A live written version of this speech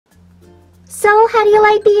So, how do you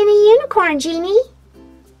like being a unicorn, Genie?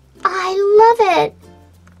 I love it.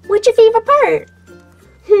 What's your favorite part?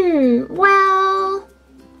 Well,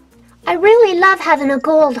 I really love having a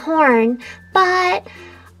gold horn, but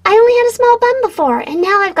I only had a small bun before, and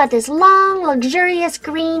now I've got this long, luxurious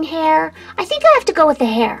green hair. I think I have to go with the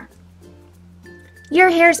hair. Your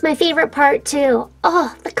hair's my favorite part, too.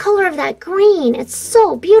 Oh, the color of that green. It's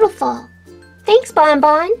so beautiful. Thanks,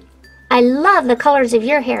 Bonbon. I love the colors of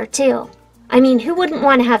your hair, too. I mean, who wouldn't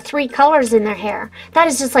want to have 3 colors in their hair? That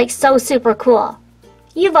is just like so super cool.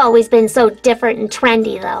 You've always been so different and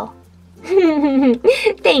trendy, though.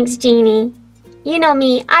 Thanks, Genie. You know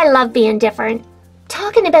me, I love being different.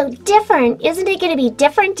 Talking about different, isn't it going to be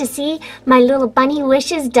different to see my little bunny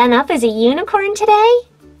wishes done up as a unicorn today?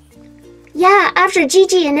 Yeah, after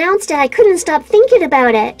Gigi announced it, I couldn't stop thinking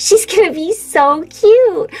about it. She's going to be so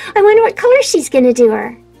cute. I wonder what color she's going to do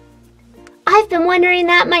her. I've been wondering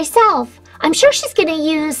that myself. I'm sure she's going to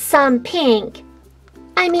use some pink.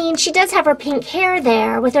 I mean, she does have her pink hair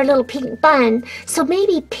there with her little pink bun, so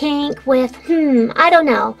maybe pink with, I don't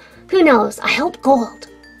know. Who knows? I hope gold.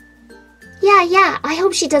 Yeah, I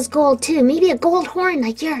hope she does gold too. Maybe a gold horn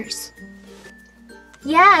like yours.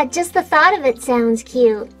 Yeah, just the thought of it sounds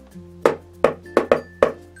cute.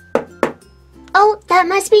 Oh, that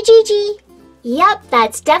must be Gigi. Yep,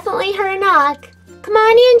 that's definitely her knock. Come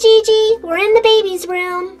on in, Gigi. We're in the baby's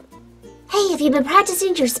room. Hey, have you been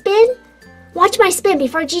practicing your spin? Watch my spin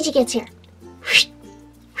before Gigi gets here.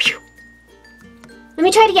 Let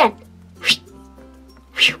me try it again.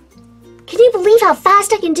 Can you believe how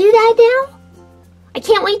fast I can do that now? I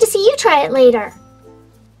can't wait to see you try it later.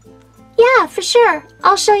 Yeah, for sure.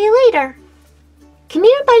 I'll show you later. Come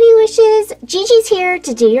here, Bunny Wishes. Gigi's here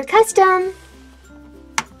to do your custom.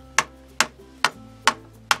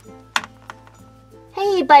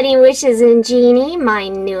 Hey, Bunny Wishes and Genie, my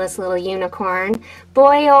newest little unicorn.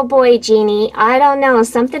 Boy, oh boy, Genie, I don't know,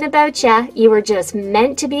 something about ya. You were just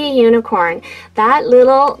meant to be a unicorn. That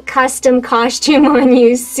little custom costume on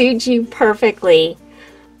you suits you perfectly.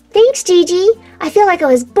 Thanks, Gigi. I feel like I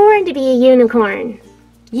was born to be a unicorn.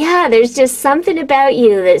 Yeah, there's just something about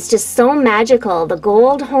you that's just so magical. The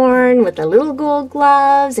gold horn with the little gold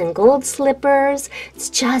gloves and gold slippers. It's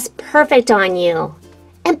just perfect on you.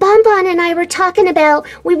 And Bonbon and I were talking about,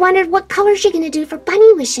 we wondered what colors you're going to do for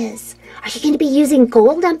Bunny Wishes. Are you going to be using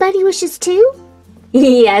gold on Bunny Wishes too?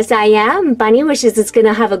 Yes, I am. Bunny Wishes is going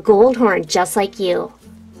to have a gold horn just like you.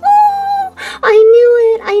 Oh, I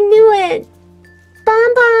knew it.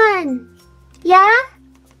 Bonbon. Yeah?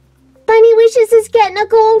 Bunny Wishes is getting a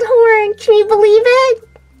gold horn. Can you believe it?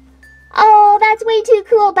 Oh, that's way too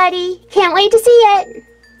cool, buddy. Can't wait to see it.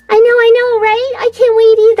 I know, right? I can't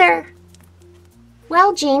wait either.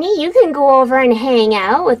 Well, Genie, you can go over and hang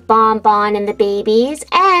out with Bonbon and the babies.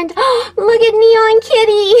 And look at Neon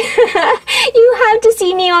Kitty. You have to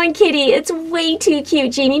see Neon Kitty. It's way too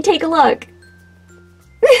cute, Genie. Take a look.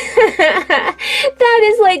 That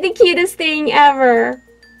is like the cutest thing ever.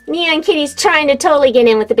 Neon Kitty's trying to totally get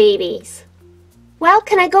in with the babies. Well,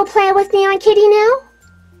 can I go play with Neon Kitty now?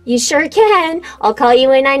 You sure can. I'll call you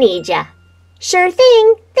when I need ya. Sure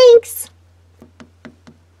thing. Thanks.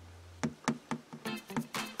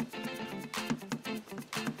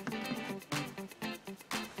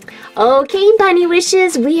 Okay, Bunny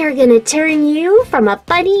Wishes, we are going to turn you from a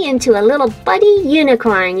bunny into a little bunny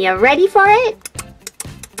unicorn. You ready for it?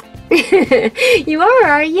 You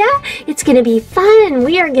are ya? It's going to be fun.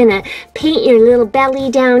 We are going to paint your little belly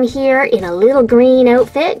down here in a little green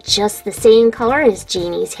outfit, just the same color as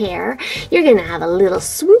Genie's hair. You're going to have a little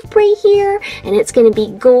swoop right here, and it's going to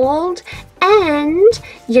be gold. And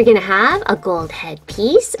you're going to have a gold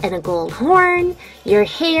headpiece and a gold horn. Your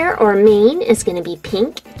hair or mane is going to be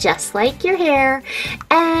pink, just like your hair.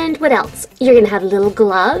 And what else? You're going to have little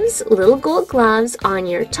gloves, little gold gloves on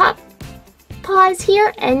your top paws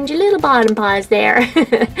here and your little bottom paws there.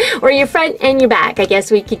 Or your front and your back, I guess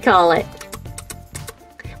we could call it.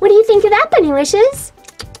 What do you think of that, Bunny Wishes?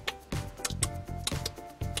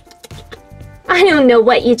 I don't know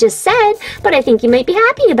what you just said, but I think you might be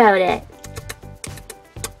happy about it.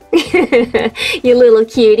 You little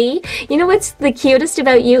cutie. You know what's the cutest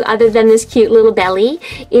about you other than this cute little belly?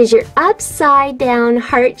 Is your upside down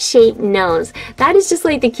heart-shaped nose. That is just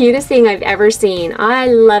like the cutest thing I've ever seen. I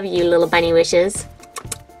love you, little Bunny Wishes.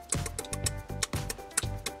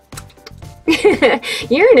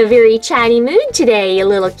 You're in a very chatty mood today, you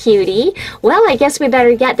little cutie. Well, I guess we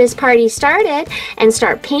better get this party started and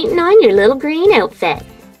start painting on your little green outfit.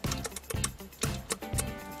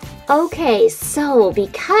 Okay, so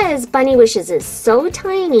because Bunny Wishes is so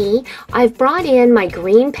tiny, I've brought in my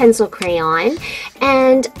green pencil crayon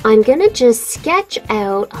and I'm gonna just sketch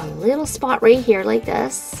out a little spot right here like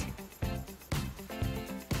this.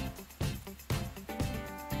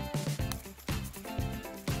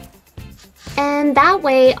 And that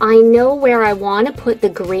way I know where I want to put the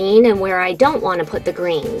green and where I don't want to put the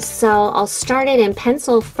green. So I'll start it in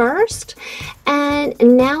pencil first. And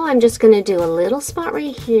now I'm just going to do a little spot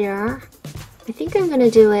right here. I think I'm going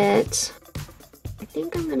to do it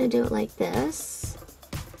like this.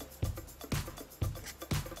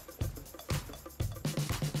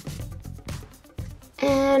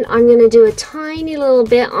 And I'm going to do a tiny little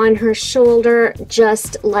bit on her shoulder,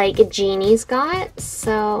 just like Genie's got.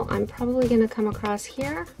 So I'm probably going to come across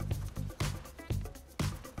here.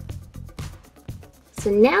 So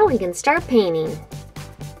now we can start painting.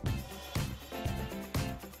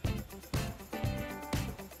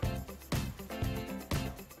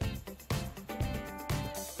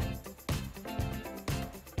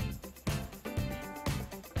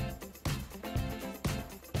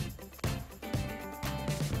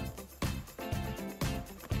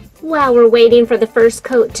 While we're waiting for the first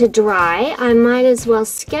coat to dry, I might as well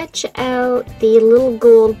sketch out the little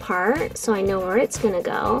gold part so I know where it's going to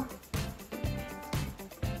go.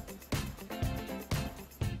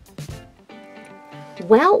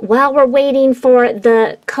 Well, while we're waiting for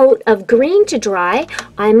the coat of green to dry,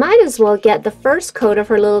 I might as well get the first coat of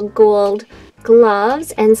her little gold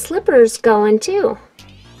gloves and slippers going too.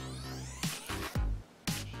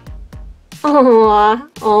 Aww,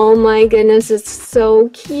 oh my goodness, it's so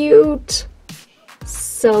cute.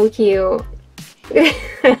 So cute.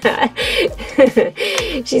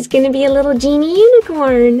 She's gonna be a little genie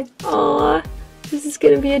unicorn. Aww, this is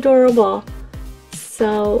gonna be adorable.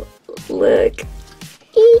 So, look.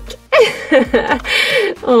 Eek.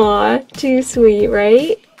 Aww, too sweet,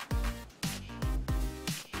 right?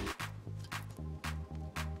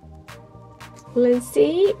 Let's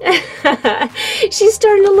see. She's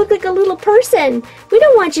starting to look like a little person. We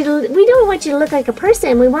don't want you to look like a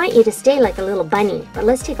person. We want you to stay like a little bunny. But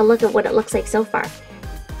let's take a look at what it looks like so far.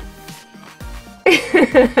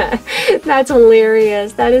 That's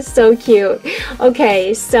hilarious. That is so cute.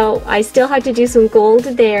 Okay, so I still have to do some gold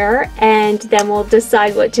there, and then we'll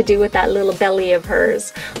decide what to do with that little belly of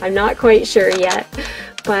hers. I'm not quite sure yet,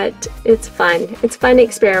 but it's fun. It's fun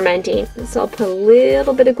experimenting. So I'll put a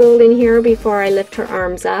little bit of gold in here before I lift her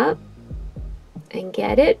arms up and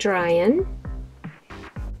get it drying.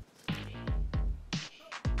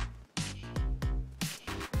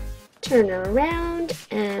 Turn her around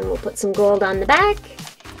and we'll put some gold on the back.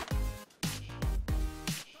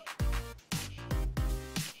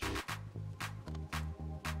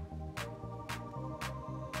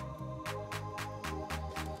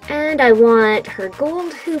 And I want her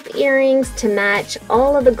gold hoop earrings to match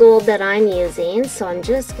all of the gold that I'm using. So I'm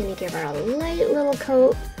just going to give her a light little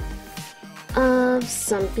coat of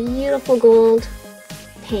some beautiful gold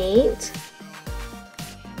paint.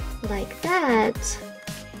 Like that.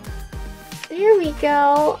 There we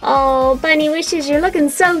go. Oh, Bunny Wishes, you're looking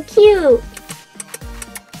so cute.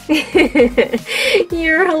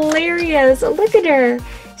 You're hilarious. Look at her.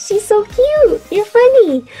 She's so cute. You're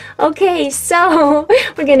funny. Okay, so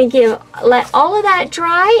we're going to let all of that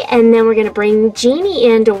dry, and then we're going to bring Genie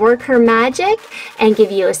in to work her magic and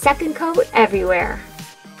give you a second coat everywhere.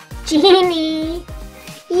 Genie.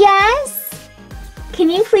 Yes? Can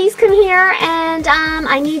you please come here, and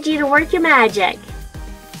I need you to work your magic.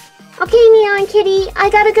 Okay, Neon Kitty, I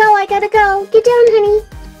gotta go. Get down, honey.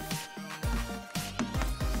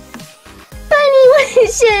 Bunny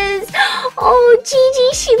Wishes! Oh,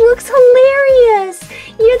 Gigi, she looks hilarious.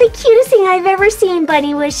 You're the cutest thing I've ever seen,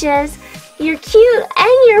 Bunny Wishes. You're cute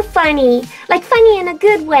and you're funny. Like funny in a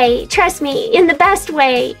good way. Trust me, in the best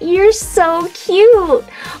way. You're so cute.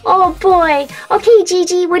 Oh, boy. Okay,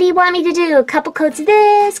 Gigi, what do you want me to do? A couple coats of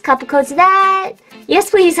this, couple coats of that. Yes,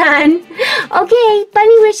 please, hon. Okay,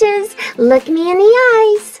 Bunny Wishes, look me in the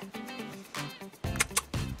eyes.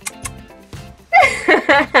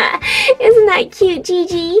 Isn't that cute,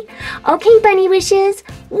 Gigi? Okay, Bunny Wishes.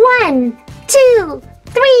 1, 2,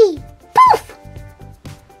 3, poof!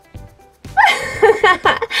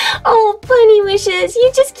 Oh, Bunny Wishes,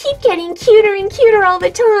 you just keep getting cuter and cuter all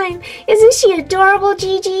the time. Isn't she adorable,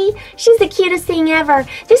 Gigi? She's the cutest thing ever.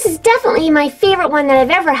 This is definitely my favorite one that I've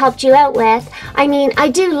ever helped you out with. I mean, I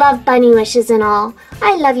do love Bunny Wishes and all.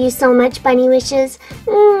 I love you so much, Bunny Wishes.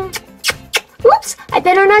 Whoops, I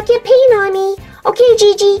better not get paint on me. Okay,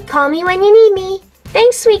 Gigi, call me when you need me.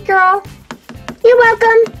 Thanks, sweet girl. You're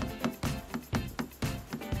welcome.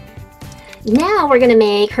 Now we're going to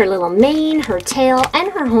make her little mane, her tail,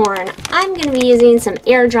 and her horn. I'm going to be using some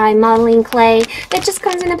air dry modeling clay that just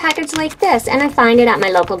comes in a package like this, and I find it at my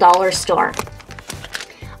local dollar store.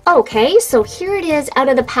 Okay, so here it is out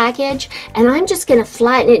of the package, and I'm just going to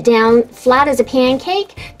flatten it down flat as a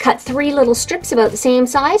pancake, cut 3 little strips about the same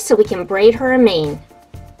size so we can braid her a mane.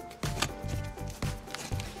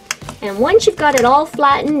 And once you've got it all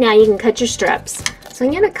flattened, now you can cut your strips. So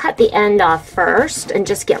I'm going to cut the end off first and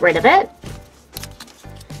just get rid of it.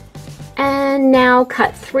 And now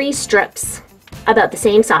cut 3 strips about the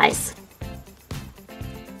same size.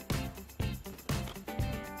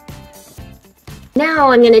 Now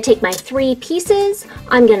I'm going to take my 3 pieces,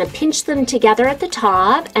 I'm going to pinch them together at the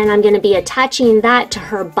top, and I'm going to be attaching that to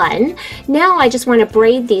her bun. Now I just want to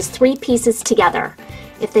braid these 3 pieces together.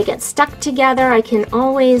 If they get stuck together, I can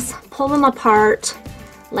always pull them apart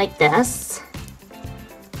like this.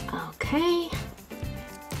 Okay.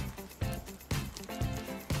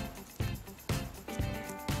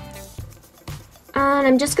 And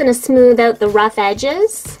I'm just going to smooth out the rough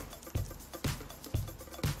edges.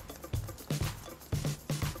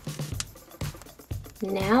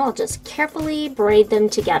 Now I'll just carefully braid them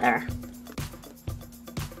together.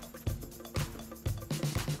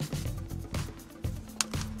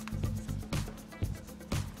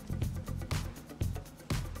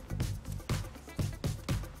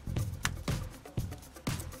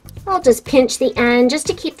 I'll just pinch the end just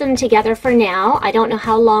to keep them together for now. I don't know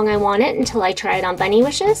how long I want it until I try it on Bunny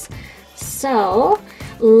Wishes. So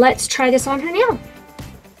let's try this on her now.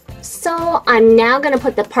 So I'm now going to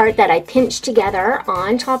put the part that I pinched together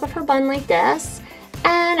on top of her bun like this,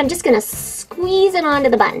 and I'm just going to squeeze it onto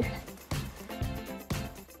the bun.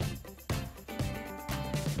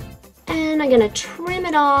 And I'm going to trim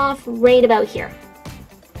it off right about here.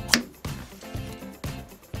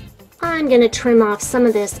 I'm going to trim off some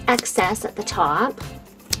of this excess at the top.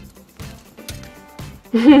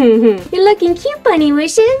 You're looking cute, Bunny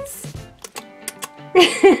Wishes.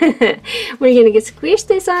 We're going to squish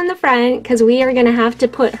this on the front because we are going to have to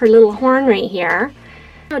put her little horn right here.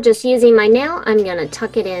 Now just using my nail, I'm going to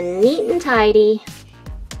tuck it in neat and tidy.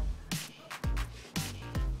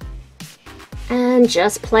 And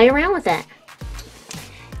just play around with it.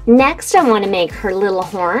 Next, I want to make her little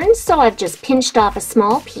horn, so I've just pinched off a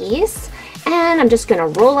small piece, and I'm just going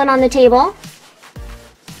to roll it on the table.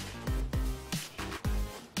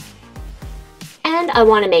 And I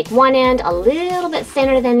want to make one end a little bit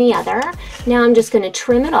thinner than the other. Now I'm just going to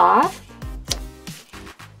trim it off.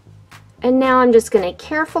 And now I'm just going to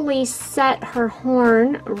carefully set her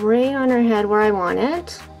horn right on her head where I want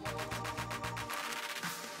it.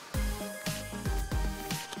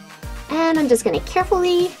 And I'm just going to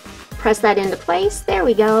carefully press that into place. There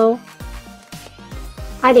we go.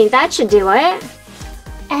 I think that should do it.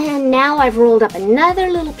 And now I've rolled up another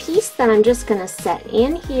little piece that I'm just going to set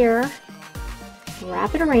in here.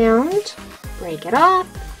 Wrap it around, break it off.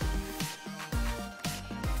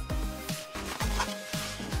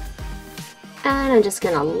 And I'm just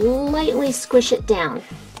going to lightly squish it down.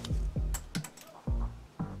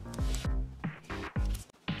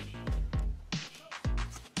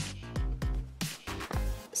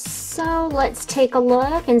 So let's take a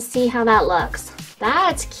look and see how that looks.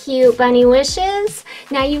 That's cute, Bunny Wishes.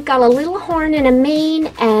 Now you've got a little horn and a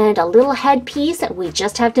mane and a little headpiece. We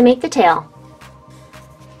just have to make the tail.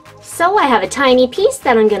 So I have a tiny piece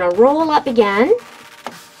that I'm going to roll up again.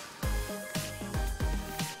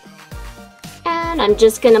 And I'm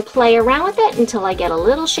just going to play around with it until I get a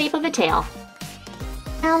little shape of a tail.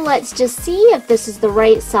 Now let's just see if this is the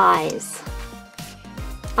right size.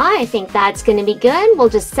 I think that's going to be good. We'll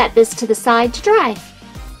just set this to the side to dry.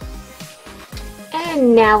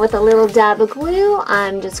 And now with a little dab of glue,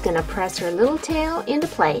 I'm just going to press her little tail into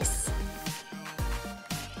place.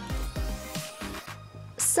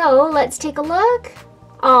 So let's take a look.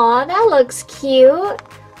 Aw, that looks cute.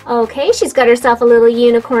 Okay, she's got herself a little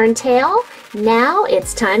unicorn tail. Now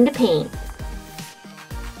it's time to paint.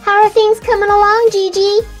 How are things coming along,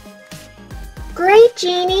 Gigi? Great,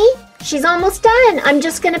 Genie. She's almost done. I'm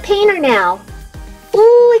just gonna paint her now.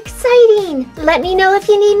 Ooh, exciting. Let me know if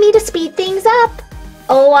you need me to speed things up.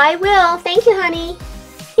 Oh, I will. Thank you, honey.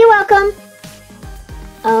 You're welcome.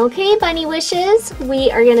 Okay, Bunny Wishes,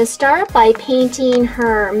 we are going to start by painting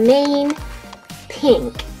her mane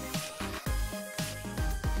pink.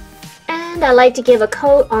 And I like to give a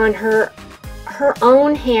coat on her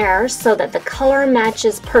own hair so that the color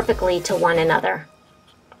matches perfectly to one another.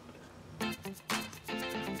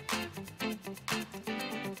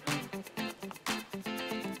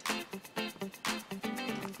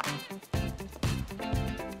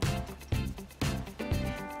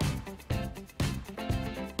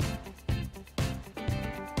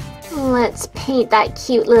 Let's paint that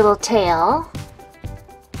cute little tail.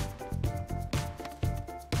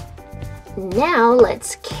 Now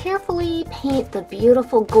let's carefully paint the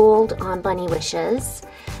beautiful gold on Bunny Wishes.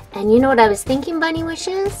 And you know what I was thinking, Bunny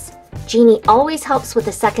Wishes? Genie always helps with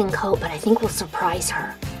the second coat, but I think we'll surprise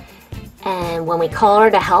her. And when we call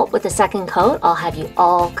her to help with the second coat, I'll have you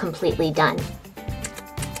all completely done.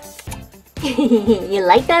 You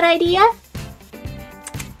like that idea?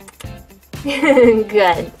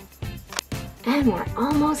 Good. And we're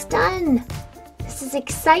almost done. This is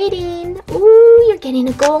exciting. Ooh, you're getting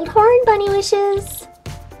a gold horn, Bunny Wishes.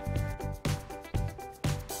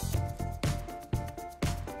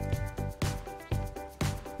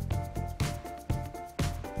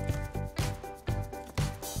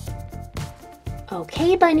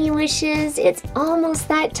 Okay, Bunny Wishes, it's almost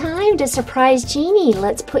that time to surprise Genie.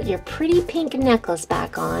 Let's put your pretty pink necklace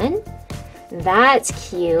back on. That's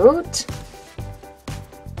cute.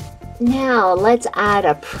 Now let's add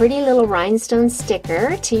a pretty little rhinestone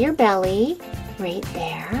sticker to your belly, right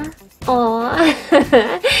there. Aw,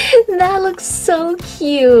 that looks so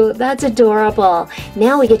cute. That's adorable.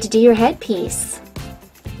 Now we get to do your headpiece.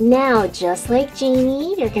 Now, just like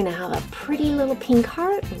Genie, you're gonna have a pretty little pink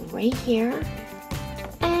heart right here.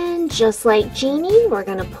 And just like Genie, we're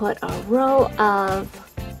gonna put a row of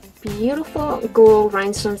beautiful gold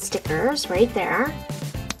rhinestone stickers right there.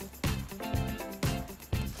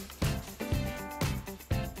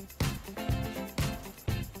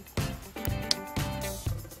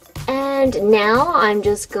 And now I'm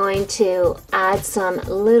just going to add some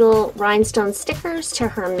little rhinestone stickers to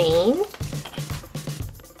her mane.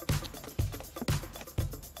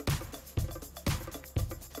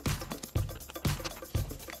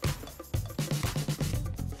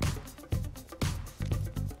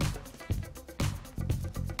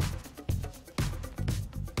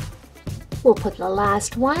 We'll put the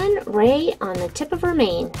last one right on the tip of her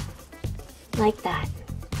mane, like that.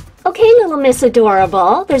 Okay, little Miss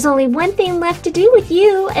Adorable, there's only one thing left to do with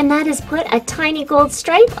you, and that is put a tiny gold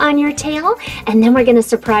stripe on your tail, and then we're gonna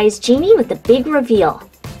surprise Genie with the big reveal.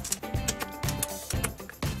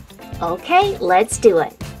 Okay, let's do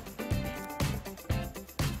it.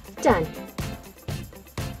 Done.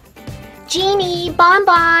 Genie,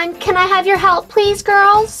 Bonbon, can I have your help, please,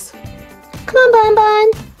 girls? Come on,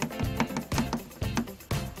 Bonbon.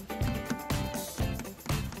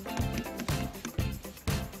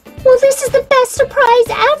 Well, this is the best surprise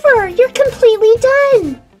ever! You're completely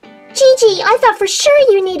done! Gigi, I thought for sure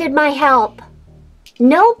you needed my help.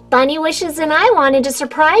 Nope, Bunny Wishes and I wanted to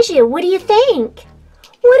surprise you. What do you think?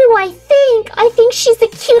 What do I think? I think she's the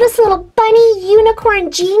cutest little bunny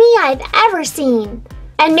unicorn genie I've ever seen.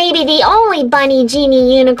 And maybe the only bunny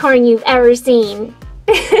genie unicorn you've ever seen.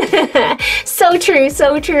 So true,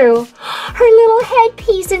 so true. Her little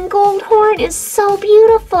headpiece and gold horn is so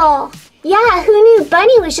beautiful. Yeah, who knew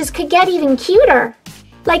Bunny Wishes could get even cuter?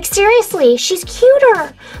 Like seriously, she's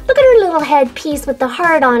cuter. Look at her little headpiece with the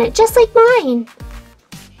heart on it, just like mine.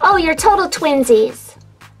 Oh, you're total twinsies.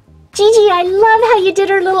 Gigi, I love how you did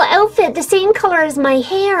her little outfit the same color as my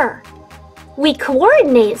hair. We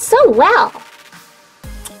coordinate so well.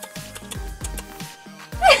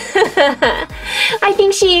 I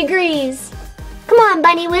think she agrees. Come on,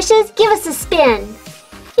 Bunny Wishes, give us a spin.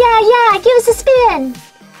 Yeah, give us a spin.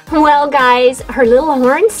 Well, guys, her little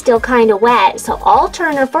horn's still kind of wet, so I'll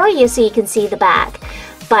turn her for you so you can see the back.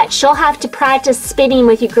 But she'll have to practice spinning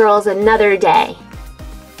with you girls another day.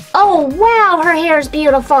 Oh, wow, her hair's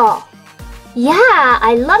beautiful. Yeah,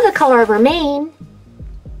 I love the color of her mane.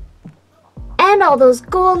 And all those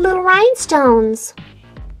gold little rhinestones.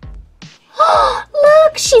 Oh,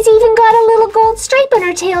 look, she's even got a little gold stripe on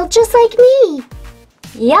her tail, just like me.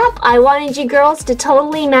 Yep, I wanted you girls to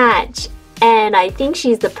totally match. And I think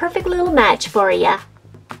she's the perfect little match for you.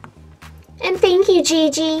 And thank you,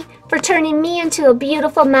 Gigi, for turning me into a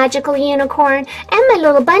beautiful magical unicorn and my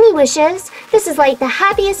little Bunny Wishes. This is like the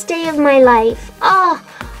happiest day of my life. Oh,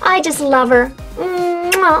 I just love her.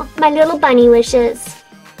 Mwah, my little Bunny Wishes.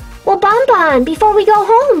 Well, Bonbon, before we go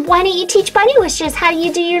home, why don't you teach Bunny Wishes how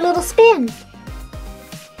you do your little spin?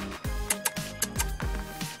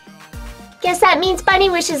 Guess that means Bunny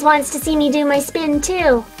Wishes wants to see me do my spin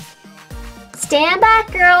too. Stand back,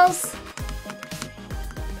 girls.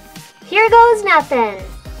 Here goes nothing.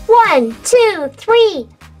 1, 2, 3.